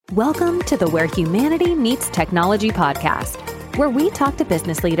Welcome to the Where Humanity Meets Technology podcast, where we talk to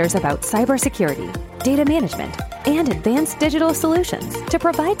business leaders about cybersecurity, data management, and advanced digital solutions to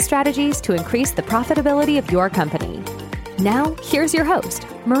provide strategies to increase the profitability of your company. Now, here's your host,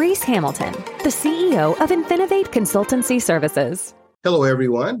 Maurice Hamilton, the CEO of Infinovate Consultancy Services. Hello,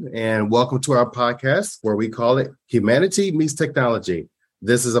 everyone, and welcome to our podcast where we call it Humanity Meets Technology.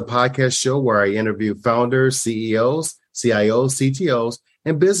 This is a podcast show where I interview founders, CEOs, CIOs, CTOs,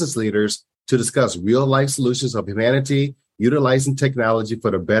 and business leaders to discuss real-life solutions of humanity, utilizing technology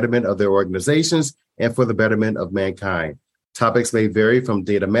for the betterment of their organizations and for the betterment of mankind. Topics may vary from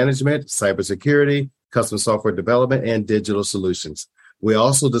data management, cybersecurity, custom software development, and digital solutions. We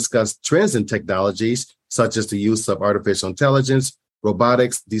also discuss trends in technologies, such as the use of artificial intelligence,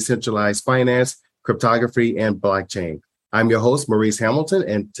 robotics, decentralized finance, cryptography, and blockchain. I'm your host, Maurice Hamilton,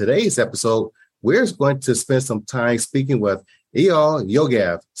 and today's episode, we're going to spend some time speaking with Ayal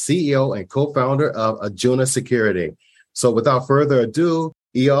Yogev, CEO and co-founder of Ajuna Security. So without further ado,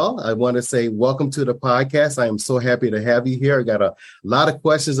 Ayal, I want to say welcome to the podcast. I am so happy to have you here. I got a lot of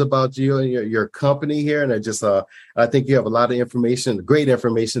questions about you and your company here. And I think you have a lot of information, great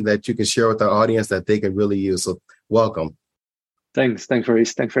information that you can share with our audience that they can really use. So welcome. Thanks,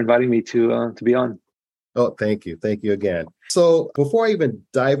 Maurice. Thanks for inviting me to be on. Oh, thank you. Thank you again. So before I even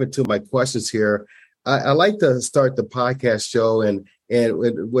dive into my questions here, I like to start the podcast show and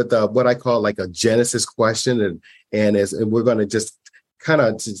with what I call like a Genesis question, and we're going to just kind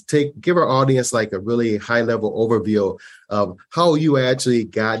of give our audience like a really high level overview of how you actually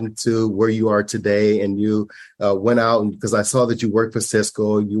gotten to where you are today. And you went out, because I saw that you worked for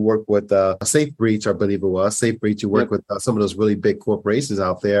Cisco, you worked with SafeBreach, I believe it was SafeBreach. You worked with some of those really big corporations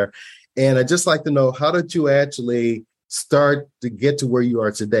out there, and I'd just like to know, how did you actually start to get to where you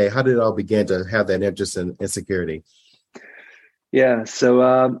are today? How did it all begin to have that interest in security? Yeah. So,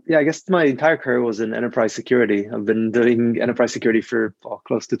 I guess my entire career was in enterprise security. I've been doing enterprise security for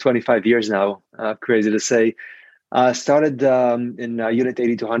close to 25 years now. Crazy to say. Started in Unit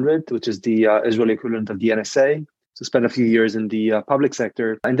 8200, which is the Israeli equivalent of the NSA. So spent a few years in the public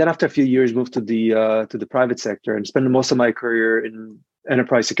sector. And then after a few years, moved to the private sector and spent most of my career in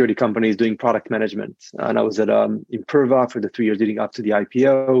enterprise security companies doing product management. And I was at Imperva for the 3 years leading up to the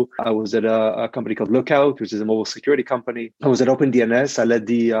IPO. I was at a company called Lookout, which is a mobile security company. I was at OpenDNS. I led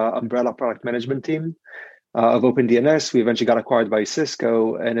the umbrella product management team of OpenDNS. We eventually got acquired by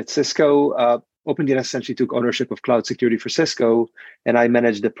Cisco. And at Cisco, OpenDNS essentially took ownership of cloud security for Cisco. And I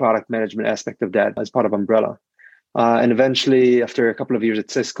managed the product management aspect of that as part of Umbrella. And eventually, after a couple of years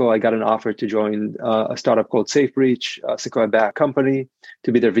at Cisco, I got an offer to join a startup called SafeBreach, a Sequoia-backed company,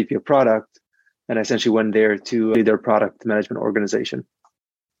 to be their VP of product. And I essentially went there to lead their product management organization.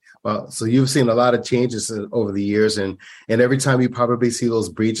 Well, so you've seen a lot of changes over the years, and every time you probably see those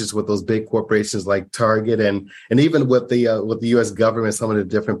breaches with those big corporations like Target, and even with the U.S. government, some of the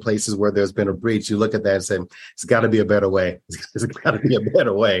different places where there's been a breach, you look at that and say, it's got to be a better way. It's got to be a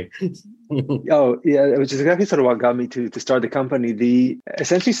better way. Oh, yeah, which is exactly sort of what got me to start the company.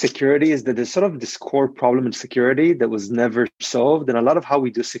 Essentially, security is that there's sort of this core problem in security that was never solved. And a lot of how we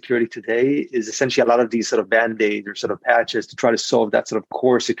do security today is essentially a lot of these sort of Band-Aids or sort of patches to try to solve that sort of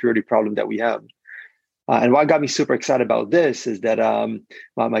core security problem that we have. And what got me super excited about this is that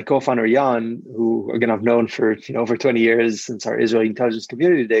my co-founder, Jan, who, again, I've known for over 20 years since our Israeli intelligence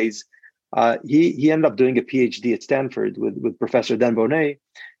community days, he ended up doing a PhD at Stanford with Professor Dan Boneh.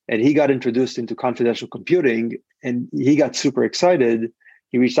 And he got introduced into confidential computing, and he got super excited.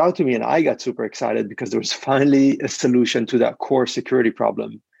 He reached out to me, and I got super excited because there was finally a solution to that core security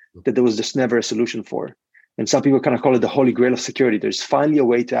problem that there was just never a solution for. And some people kind of call it the holy grail of security. There's finally a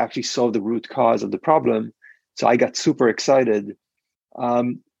way to actually solve the root cause of the problem. So I got super excited.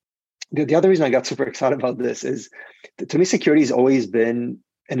 The other reason I got super excited about this is, to me, security has always been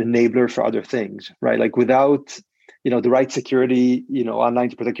an enabler for other things, right? Like without the right security, online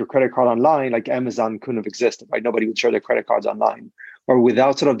to protect your credit card online, like Amazon couldn't have existed, right? Nobody would share their credit cards online. Or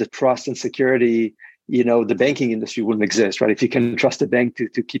without sort of the trust and security, the banking industry wouldn't exist, right? If you can trust a bank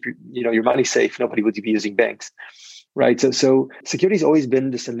to keep your money safe, nobody would be using banks, right? So security has always been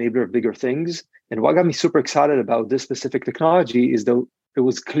this enabler of bigger things. And what got me super excited about this specific technology is that it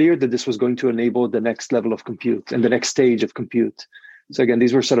was clear that this was going to enable the next level of compute and the next stage of compute. So again,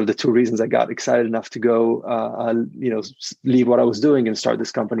 these were sort of the two reasons I got excited enough to go, leave what I was doing and start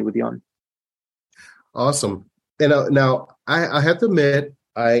this company with Jan. Awesome. And now I have to admit,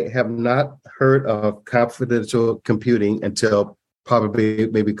 I have not heard of confidential computing until probably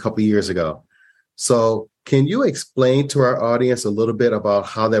maybe a couple of years ago. So can you explain to our audience a little bit about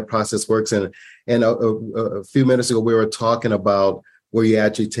how that process works? And a few minutes ago, we were talking about where you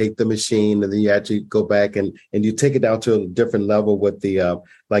actually take the machine and then you actually go back and you take it down to a different level with the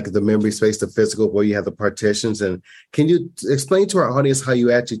like the memory space, the physical, where you have the partitions. And can you explain to our audience how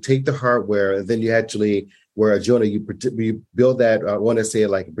you actually take the hardware and then you actually, where a joiner, you build that, I want to say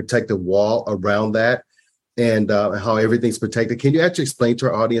like a protective wall around that, and how everything's protected. Can you actually explain to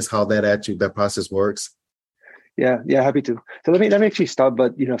our audience how that process works? Yeah, happy to. So let me actually start,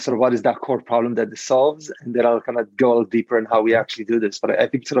 but sort of what is that core problem that this solves, and then I'll kind of go a little deeper in how we actually do this. But I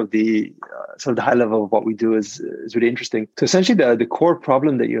think sort of the high level of what we do is really interesting. So essentially, the core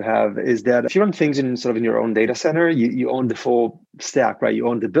problem that you have is that if you run things in your own data center, you own the full stack, right? You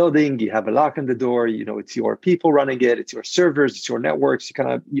own the building, you have a lock on the door, it's your people running it, it's your servers, it's your networks.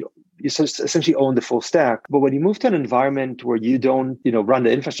 You essentially own the full stack. But when you move to an environment where you don't, run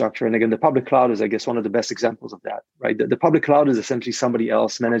the infrastructure, and again, the public cloud is, I guess, one of the best examples of that, right? The public cloud is essentially somebody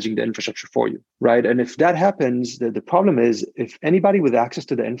else managing the infrastructure for you, right? And if that happens, the problem is if anybody with access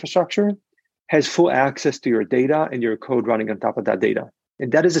to the infrastructure has full access to your data and your code running on top of that data.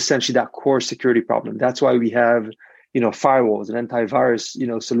 And that is essentially that core security problem. That's why we have firewalls and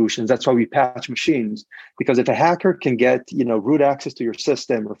antivirus, solutions. That's why we patch machines, because if a hacker can get, root access to your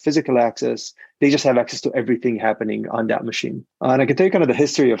system or physical access, they just have access to everything happening on that machine. And I can tell you kind of the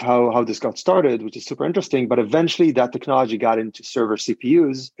history of how this got started, which is super interesting. But eventually that technology got into server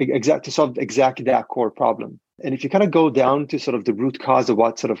CPUs to solve exactly that core problem. And if you kind of go down to sort of the root cause of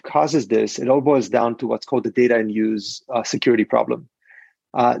what sort of causes this, it all boils down to what's called the data in use security problem.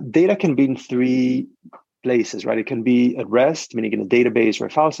 Data can be in three places, right? It can be at rest, meaning in a database or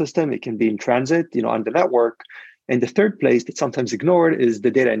a file system. It can be in transit, on the network. And the third place that's sometimes ignored is the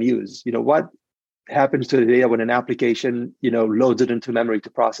data in use. What happens to the data when an application, loads it into memory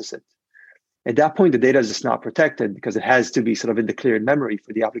to process it? At that point, the data is just not protected because it has to be sort of in the cleared memory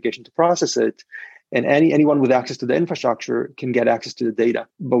for the application to process it. And anyone with access to the infrastructure can get access to the data.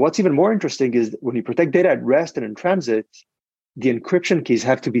 But what's even more interesting is when you protect data at rest and in transit, the encryption keys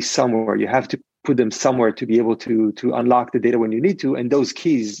have to be somewhere. You have to put them somewhere to be able to unlock the data when you need to. And those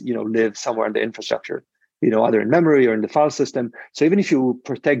keys, live somewhere in the infrastructure, either in memory or in the file system. So even if you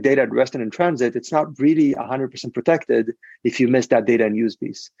protect data at rest and in transit, it's not really 100% protected if you miss that data in use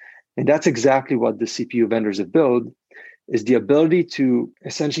piece. And that's exactly what the CPU vendors have built, is the ability to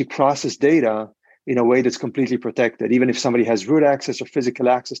essentially process data in a way that's completely protected. Even if somebody has root access or physical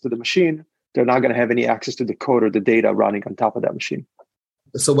access to the machine, they're not going to have any access to the code or the data running on top of that machine.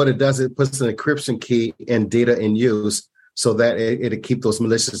 So what it does, it puts an encryption key and data in use so that it'll keep those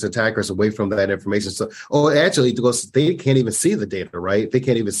malicious attackers away from that information. So, actually, because they can't even see the data, right? They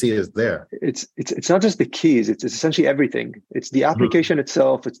can't even see it's there. It's not just the keys. It's essentially everything. It's the application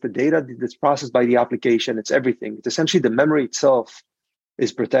itself. It's the data that's processed by the application. It's everything. It's essentially the memory itself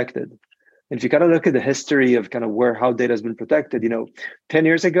is protected. And if you kind of look at the history of kind of how data has been protected, 10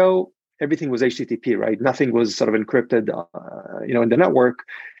 years ago, everything was HTTP, right? Nothing was sort of encrypted, in the network.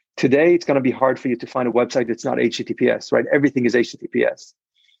 Today, it's going to be hard for you to find a website that's not HTTPS, right? Everything is HTTPS.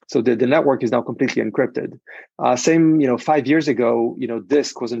 So the network is now completely encrypted. Same, 5 years ago,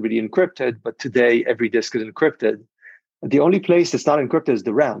 disk wasn't really encrypted, but today every disk is encrypted. The only place that's not encrypted is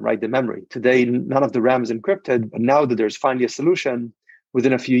the RAM, right? The memory. Today, none of the RAM is encrypted, but now that there's finally a solution,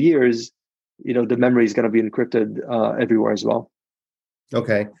 within a few years, the memory is going to be encrypted everywhere as well.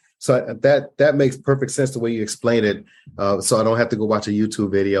 Okay. So that makes perfect sense the way you explain it. So I don't have to go watch a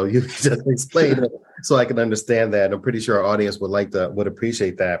YouTube video. You just explain it so I can understand that. I'm pretty sure our audience would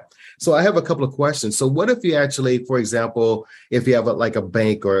appreciate that. So I have a couple of questions. So what if you actually, for example, if you have a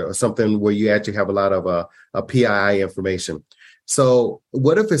bank or something where you actually have a lot of a PII information. So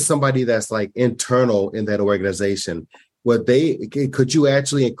what if it's somebody that's like internal in that organization? Could you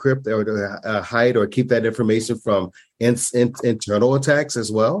actually encrypt or hide or keep that information from internal attacks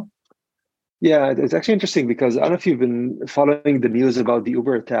as well? Yeah, it's actually interesting because I don't know if you've been following the news about the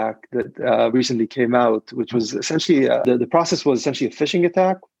Uber attack that recently came out, which was essentially the process was essentially a phishing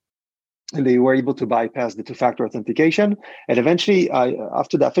attack. And they were able to bypass the two-factor authentication. And eventually,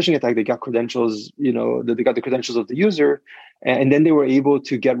 after that phishing attack, they got credentials, they got the credentials of the user. And then they were able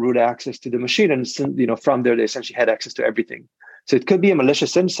to get root access to the machine. And, from there, they essentially had access to everything. So it could be a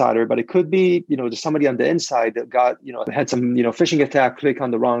malicious insider, but it could be, just somebody on the inside that got, had some, phishing attack, click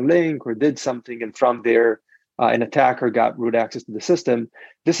on the wrong link or did something. And from there, an attacker got root access to the system.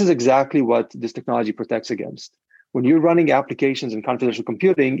 This is exactly what this technology protects against. When you're running applications in confidential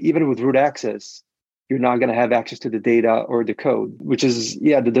computing, even with root access, you're not going to have access to the data or the code, which is,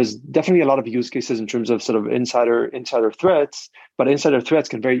 there's definitely a lot of use cases in terms of sort of insider threats, but insider threats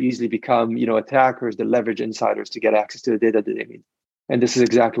can very easily become, attackers that leverage insiders to get access to the data that they need. And this is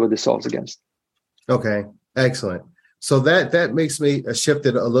exactly what this solves against. Okay, excellent. So that makes me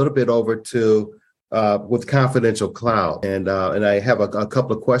shifted a little bit over to with confidential cloud, and I have a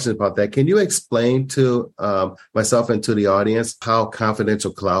couple of questions about that. Can you explain to myself and to the audience how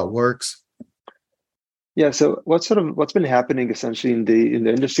confidential cloud works? Yeah. So what's been happening essentially in the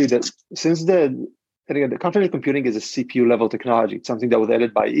industry that since and again, the confidential computing is a CPU level technology. It's something that was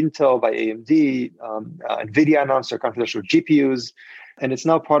added by Intel, by AMD, NVIDIA announced their confidential GPUs, and it's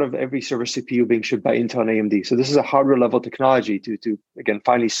now part of every server CPU being shipped by Intel and AMD. So this is a hardware level technology to again,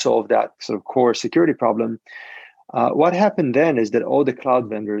 finally solve that sort of core security problem. What happened then is that all the cloud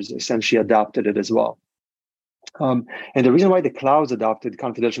vendors essentially adopted it as well. And the reason why the clouds adopted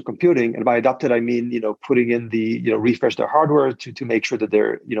confidential computing, and by adopted, I mean, putting in refresh their hardware to make sure that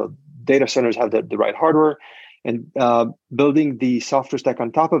their, data centers have the right hardware, and building the software stack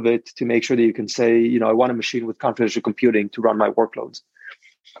on top of it to make sure that you can say, I want a machine with confidential computing to run my workloads.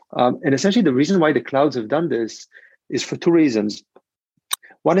 And essentially the reason why the clouds have done this is for two reasons.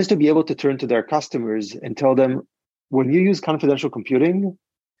 One is to be able to turn to their customers and tell them, when you use confidential computing,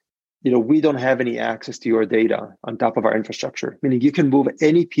 we don't have any access to your data on top of our infrastructure, meaning you can move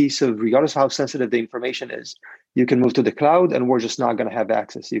any piece of, regardless of how sensitive the information is, you can move to the cloud and we're just not going to have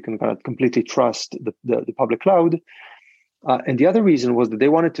access. You can kind of completely trust the public cloud. And the other reason was that they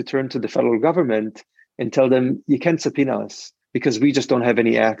wanted to turn to the federal government and tell them, you can't subpoena us because we just don't have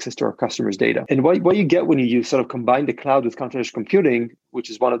any access to our customers' data. And what you get when you sort of combine the cloud with confidential computing,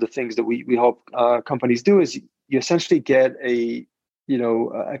 which is one of the things that we hope companies do, is you essentially get a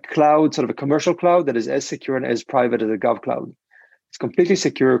cloud, sort of a commercial cloud that is as secure and as private as a gov cloud. It's completely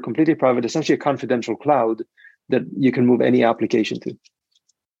secure, completely private, essentially a confidential cloud that you can move any application to.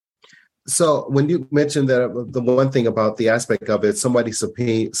 So when you mentioned that, the one thing about the aspect of it, somebody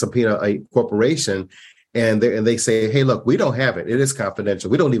subpoena a corporation and they say, hey, look, we don't have it. It is confidential.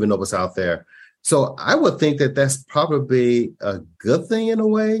 We don't even know what's out there. So I would think that that's probably a good thing in a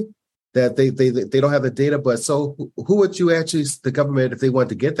way, that they don't have the data. But so who would you actually, the government, if they want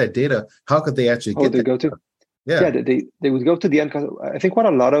to get that data, how could they actually get that? Go to? Yeah, they would go to the end. I think what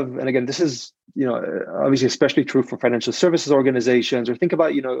a lot of, and again, this is, obviously especially true for financial services organizations, or think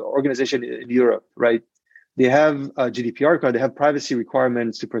about, organization in Europe, right? They have a GDPR, they have privacy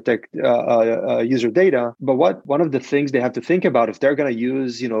requirements to protect user data. But one of the things they have to think about, if they're going to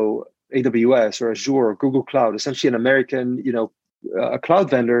use, AWS or Azure or Google Cloud, essentially an American, a cloud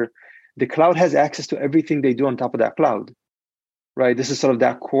vendor, the cloud has access to everything they do on top of that cloud, right? This is sort of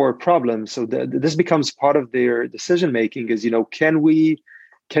that core problem. So this becomes part of their decision making is,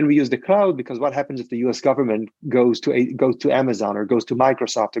 can we use the cloud? Because what happens if the US government goes to Amazon or goes to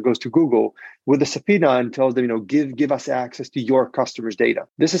Microsoft or goes to Google with a subpoena and tells them, give us access to your customers' data?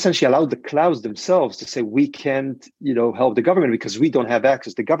 This essentially allowed the clouds themselves to say, we can't, help the government because we don't have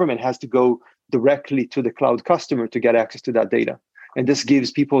access. The government has to go directly to the cloud customer to get access to that data. And this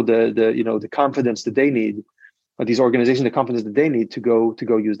gives people the confidence that they need, or these organizations the confidence that they need to go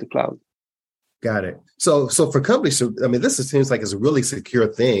use the cloud. Got it. So for companies, I mean, this seems like it's a really secure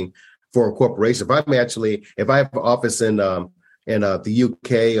thing for a corporation. If I have an office in the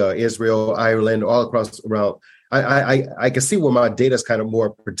UK, Israel, Ireland, all across around, I can see where my data is kind of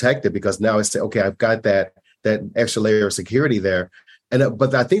more protected because now it's okay. I've got that extra layer of security there.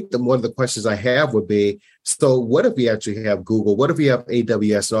 But I think one of the questions I have would be, so what if we actually have Google? What if we have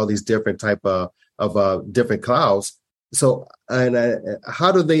AWS and all these different type of different clouds? So,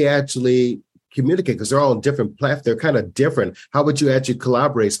 how do they actually communicate? Because they're all on different platforms. They're kind of different. How would you actually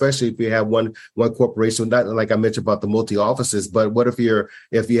collaborate, especially if you have one corporation? Not like I mentioned about the multi offices, but what if you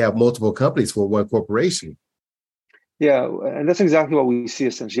have multiple companies for one corporation? Yeah, and that's exactly what we see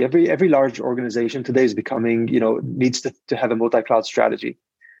essentially. Every large organization today is becoming, needs to have a multi-cloud strategy.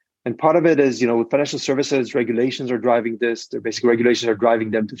 And part of it is, with financial services, regulations are driving this. They're basically regulations are driving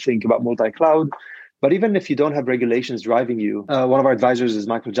them to think about multi-cloud. But even if you don't have regulations driving you, one of our advisors is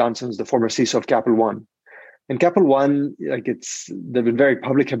Michael Johnson's, the former CISO of Capital One. And Capital One, they've been very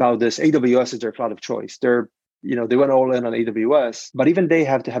public about this. AWS is their cloud of choice. They went all in on AWS, but even they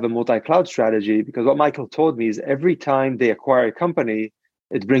have to have a multi-cloud strategy, because what Michael told me is every time they acquire a company,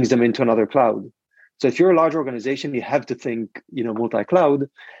 it brings them into another cloud. So if you're a large organization, you have to think, multi-cloud.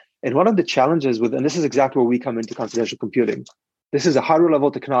 And one of the challenges and this is exactly where we come into confidential computing. This is a hardware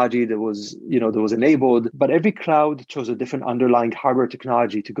level technology that was enabled, but every cloud chose a different underlying hardware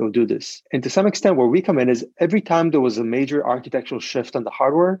technology to go do this. And to some extent, where we come in is every time there was a major architectural shift on the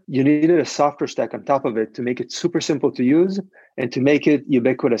hardware, you needed a software stack on top of it to make it super simple to use and to make it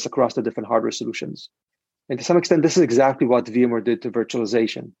ubiquitous across the different hardware solutions. And to some extent, this is exactly what VMware did to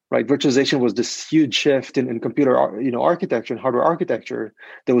virtualization, right? Virtualization was this huge shift in computer, architecture and hardware architecture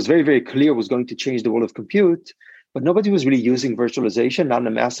that was very, very clear was going to change the world of compute. but nobody was really using virtualization, not in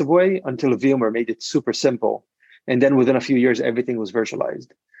a massive way, until VMware made it super simple. And then within a few years, everything was virtualized.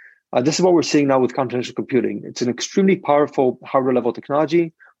 This is what we're seeing now with confidential computing. It's an extremely powerful hardware level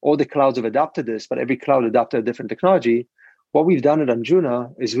technology. All the clouds have adopted this, but every cloud adopted a different technology. What we've done at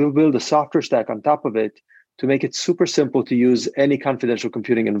Anjuna is we'll build a software stack on top of it to make it super simple to use any confidential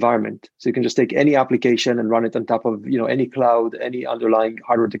computing environment. So you can just take any application and run it on top of any cloud, any underlying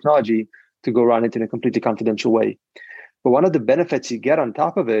hardware technology to go run it in a completely confidential way. But one of the benefits you get on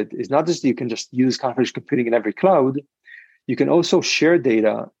top of it is not just you can just use confidential computing in every cloud, you can also share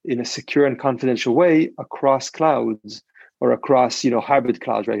data in a secure and confidential way across clouds or across hybrid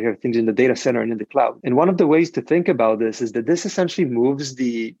clouds right here, things in the data center and in the cloud. And one of the ways to think about this is that this essentially moves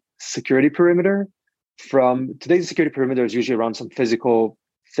the security perimeter from today's security perimeter is usually around some physical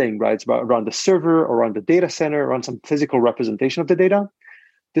thing, right? It's about around the server or around the data center, around some physical representation of the data.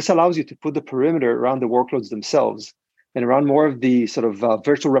 This allows you to put the perimeter around the workloads themselves and around more of the sort of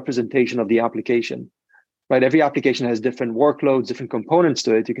virtual representation of the application. Right, every application has different workloads, different components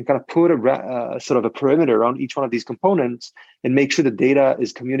to it. You can kind of put a sort of a perimeter around each one of these components and make sure the data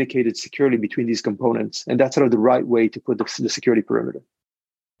is communicated securely between these components. And that's sort of the right way to put the security perimeter.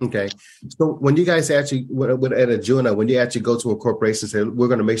 Okay. So when you guys actually, at Anjuna, when you actually go to a corporation and say, we're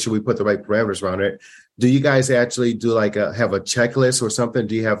going to make sure we put the right parameters around it, do you guys actually do have a checklist or something?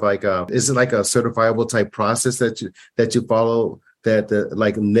 Do you have is it like a certifiable type process that you follow? That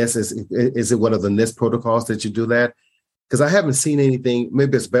like NIST is it one of the NIST protocols that you do that? Because I haven't seen anything.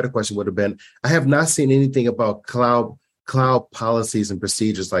 Maybe it's a better question would have been, I have not seen anything about cloud policies and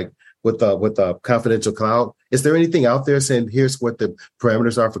procedures like with the confidential cloud. Is there anything out there saying here's what the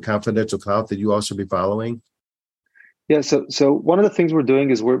parameters are for confidential cloud that you all should be following? Yeah, so one of the things we're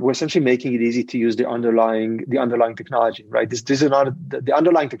doing is we're essentially making it easy to use the underlying technology, right? This is not the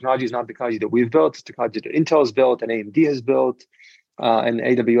underlying technology is not the technology that we've built. It's technology that Intel has built and AMD has built, and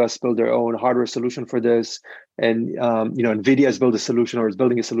AWS built their own hardware solution for this, and NVIDIA has built a solution or is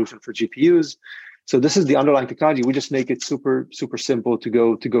building a solution for GPUs. So this is the underlying technology. We just make it super simple to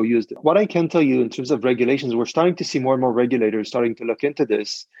go use it. What I can tell you in terms of regulations, we're starting to see more and more regulators starting to look into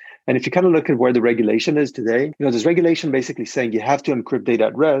this. And if you kind of look at where the regulation is today, there's regulation basically saying you have to encrypt data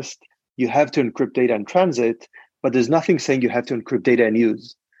at rest, you have to encrypt data in transit, but there's nothing saying you have to encrypt data in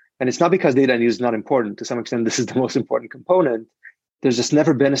use. And it's not because data in use is not important. To some extent, this is the most important component. There's just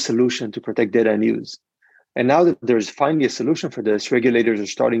never been a solution to protect data in use. And now that there's finally a solution for this, regulators are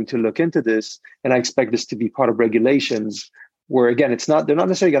starting to look into this. And I expect this to be part of regulations where, again, they're not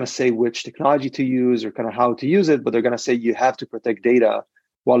necessarily going to say which technology to use or kind of how to use it, but they're going to say you have to protect data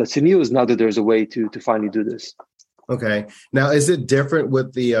while it's in use, now that there's a way to finally do this. Okay. Now, is it different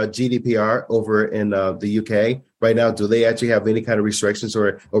with the GDPR over in the UK right now? Do they actually have any kind of restrictions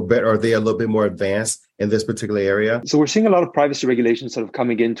or are they a little bit more advanced in this particular area? So we're seeing a lot of privacy regulations sort of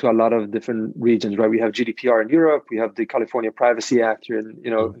coming into a lot of different regions, right? We have GDPR in Europe. We have the California Privacy Act here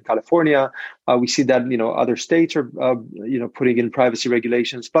in California. We see that, other states are, putting in privacy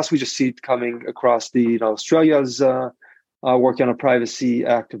regulations. Plus, we just see it coming across Australia's working on a privacy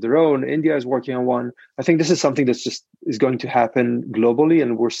act of their own. India is working on one. I think this is something that's just is going to happen globally,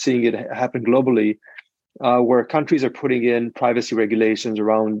 and we're seeing it happen globally, where countries are putting in privacy regulations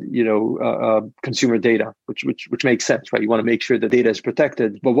around, consumer data, which makes sense, right? You want to make sure the data is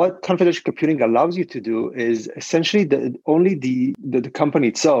protected. But what confidential computing allows you to do is essentially only the company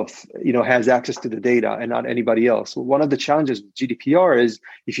itself, has access to the data and not anybody else. One of the challenges with GDPR is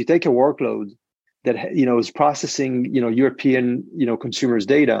if you take a workload that is processing European consumers'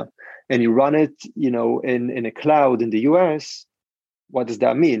 data, and you run it in a cloud in the US, what does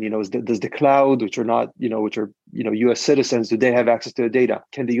that mean? Does the cloud, which are US citizens, do they have access to the data?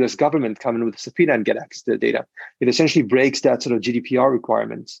 Can the US government come in with a subpoena and get access to the data? It essentially breaks that sort of GDPR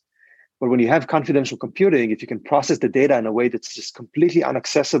requirements. But when you have confidential computing, if you can process the data in a way that's just completely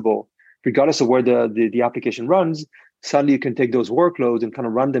inaccessible, regardless of where the application runs, suddenly you can take those workloads and kind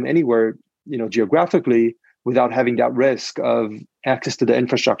of run them anywhere geographically without having that risk of access to the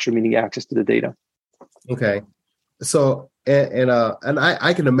infrastructure, meaning access to the data. Okay. So, and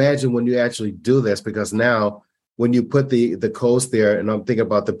I can imagine when you actually do this, because now when you put the codes there, and I'm thinking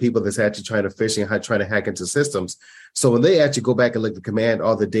about the people that's actually trying to phishing and trying to hack into systems. So when they actually go back and look at the command,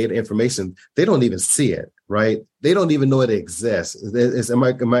 all the data information, they don't even see it, right? They don't even know it exists. Am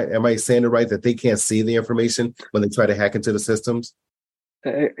I saying it right that they can't see the information when they try to hack into the systems?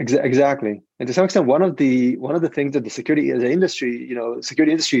 Exactly. And to some extent, one of the things that the security as an industry,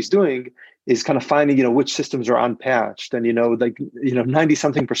 security industry is doing is kind of finding, which systems are unpatched. And, 90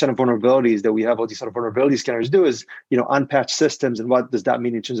 something percent of vulnerabilities that we have all these sort of vulnerability scanners do is, unpatched systems. And what does that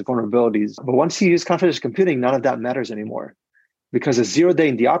mean in terms of vulnerabilities? But once you use confidential computing, none of that matters anymore. Because a 0 day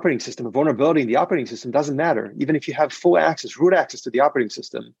in the operating system, a vulnerability in the operating system doesn't matter. Even if you have full access, root access to the operating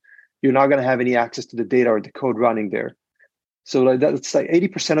system, you're not going to have any access to the data or the code running there. So that's like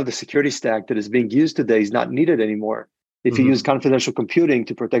 80% of the security stack that is being used today is not needed anymore if you use confidential computing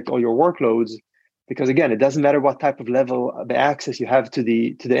to protect all your workloads. Because again, it doesn't matter what type of level of access you have to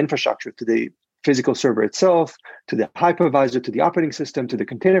the infrastructure, to the physical server itself, to the hypervisor, to the operating system, to the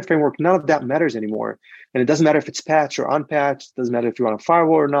container framework. None of that matters anymore. And it doesn't matter if it's patched or unpatched. It doesn't matter if you're on a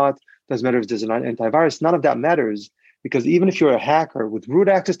firewall or not. It doesn't matter if there's an antivirus. None of that matters, because even if you're a hacker with root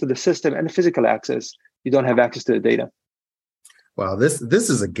access to the system and physical access, you don't have access to the data. Wow, this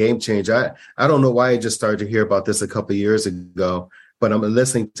is a game changer. I don't know why I just started to hear about this a couple of years ago, but I'm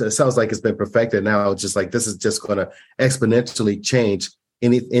listening to it. Sounds like it's been perfected now. Just like this is just going to exponentially change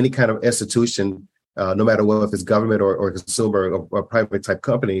any kind of institution, no matter what, if it's government or consumer or private type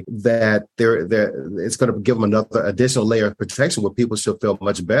company, that it's going to give them another additional layer of protection where people should feel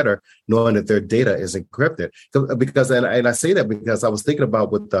much better knowing that their data is encrypted. Because and I say that because I was thinking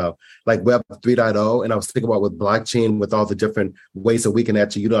about with like Web 3.0, and I was thinking about with blockchain, with all the different ways that we can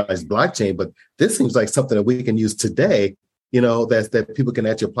actually utilize blockchain. But this seems like something that we can use today, that people can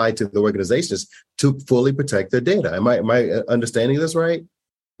actually apply to the organizations to fully protect their data. Am I understanding this right?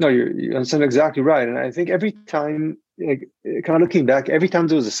 No, you understand exactly right. And I think every time, kind of looking back, every time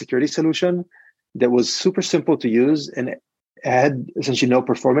there was a security solution that was super simple to use and had essentially no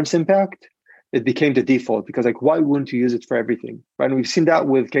performance impact, it became the default, because why wouldn't you use it for everything, right? And we've seen that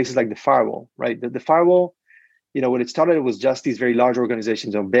with cases like the firewall, right? The firewall, when it started, it was just these very large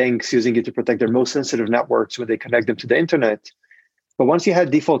organizations or banks using it to protect their most sensitive networks when they connect them to the internet. But once you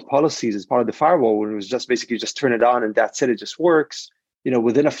had default policies as part of the firewall, when it was just basically just turn it on and that's it, it just works.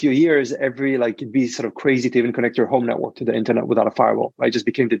 Within a few years, it'd be sort of crazy to even connect your home network to the internet without a firewall, right? It just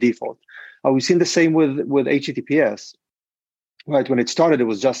became the default. We've seen the same with HTTPS, right? When it started, it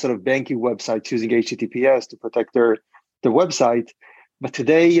was just sort of banking websites using HTTPS to protect their website. But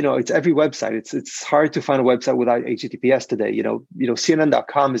today, it's every website. It's hard to find a website without HTTPS today.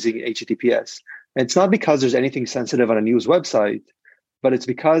 CNN.com is using HTTPS. And it's not because there's anything sensitive on a news website, but it's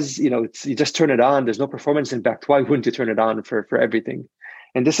because, you just turn it on. There's no performance impact. Why wouldn't you turn it on for everything?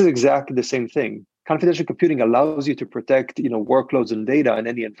 And this is exactly the same thing. Confidential computing allows you to protect, workloads and data in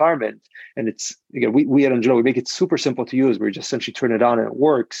any environment. And it's, again, we at Angelo, we make it super simple to use. We just essentially turn it on and it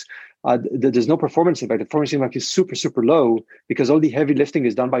works. There's no performance impact. The performance impact is super, super low because all the heavy lifting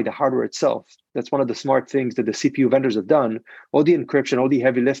is done by the hardware itself. That's one of the smart things that the CPU vendors have done. All the encryption, all the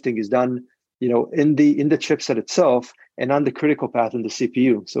heavy lifting is done, in the chipset itself and on the critical path in the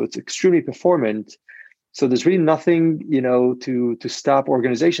CPU. So it's extremely performant. So there's really nothing, to stop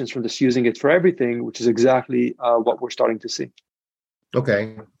organizations from just using it for everything, which is exactly what we're starting to see.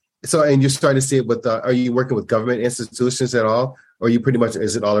 Okay. So, and you're starting to see it with, are you working with government institutions at all? Or you pretty much,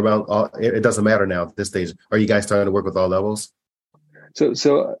 is it all around, it doesn't matter now at this stage. Are you guys starting to work with all levels?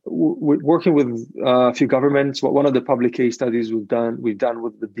 So we're working with a few governments. One of the public case studies we've done with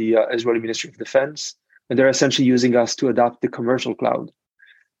the Israeli Ministry of Defense, and they're essentially using us to adopt the commercial cloud,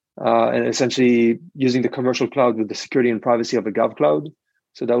 and essentially using the commercial cloud with the security and privacy of a gov cloud.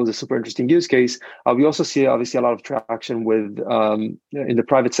 So that was a super interesting use case. We also see obviously a lot of traction with in the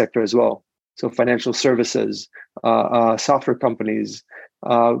private sector as well. So financial services, software companies. We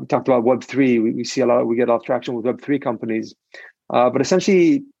talked about Web3. We get a lot of traction with Web3 companies. But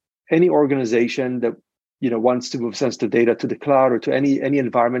essentially, any organization that wants to move sensitive data to the cloud or to any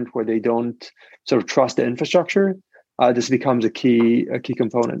environment where they don't sort of trust the infrastructure, this becomes a key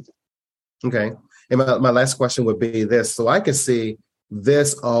component. Okay, and my last question would be this: so I can see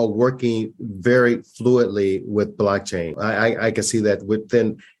this all working very fluidly with blockchain. I can see that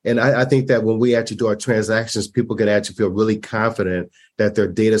within, and I think that when we actually do our transactions, people can actually feel really confident that their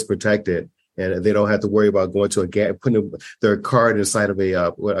data is protected. And they don't have to worry about going to putting their card inside of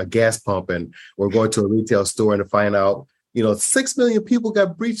a gas pump or going to a retail store and to find out, 6 million people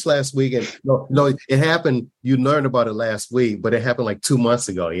got breached last week. And no, it happened. You learned about it last week, but it happened like 2 months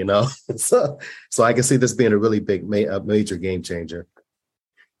ago, So I can see this being a really big, major game changer.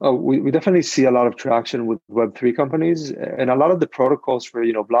 Oh, we definitely see a lot of traction with Web3 companies, and a lot of the protocols for,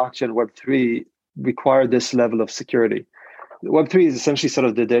 blockchain Web3 require this level of security. Web3 is essentially sort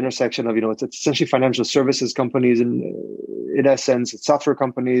of the intersection of, it's essentially financial services companies, and in essence, it's software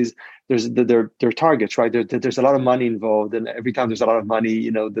companies. There's their targets, right? There's a lot of money involved, and every time there's a lot of money,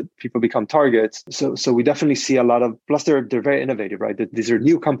 that people become targets. So we definitely see a lot of. Plus, they're very innovative, right? These are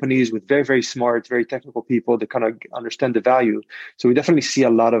new companies with very, very smart, very technical people that kind of understand the value. So we definitely see a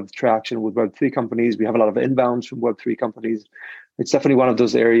lot of traction with Web3 companies. We have a lot of inbounds from Web3 companies. It's definitely one of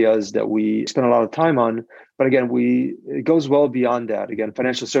those areas that we spend a lot of time on. But again, it goes well beyond that. Again,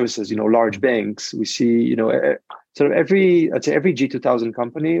 financial services, large banks. We see, sort of every G2000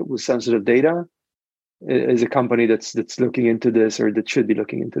 company with sensitive data is a company that's looking into this, or that should be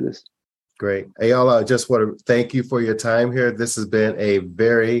looking into this. Great. Ayal, I just want to thank you for your time here. This has been a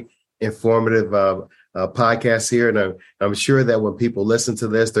very informative podcast here. And I'm sure that when people listen to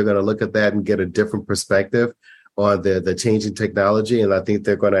this, they're going to look at that and get a different perspective on the changing technology. And I think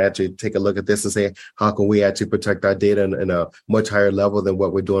they're going to actually take a look at this and say, how can we actually protect our data in a much higher level than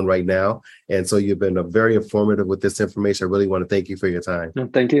what we're doing right now? And so you've been very informative with this information. I really want to thank you for your time. No,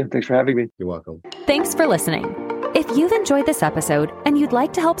 thank you. Thanks for having me. You're welcome. Thanks for listening. If you've enjoyed this episode and you'd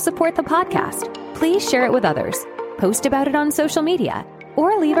like to help support the podcast, please share it with others, post about it on social media,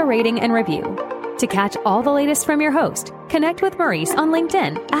 or leave a rating and review. To catch all the latest from your host, connect with Maurice on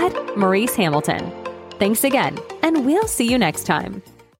LinkedIn at Maurice Hamilton. Thanks again, and we'll see you next time.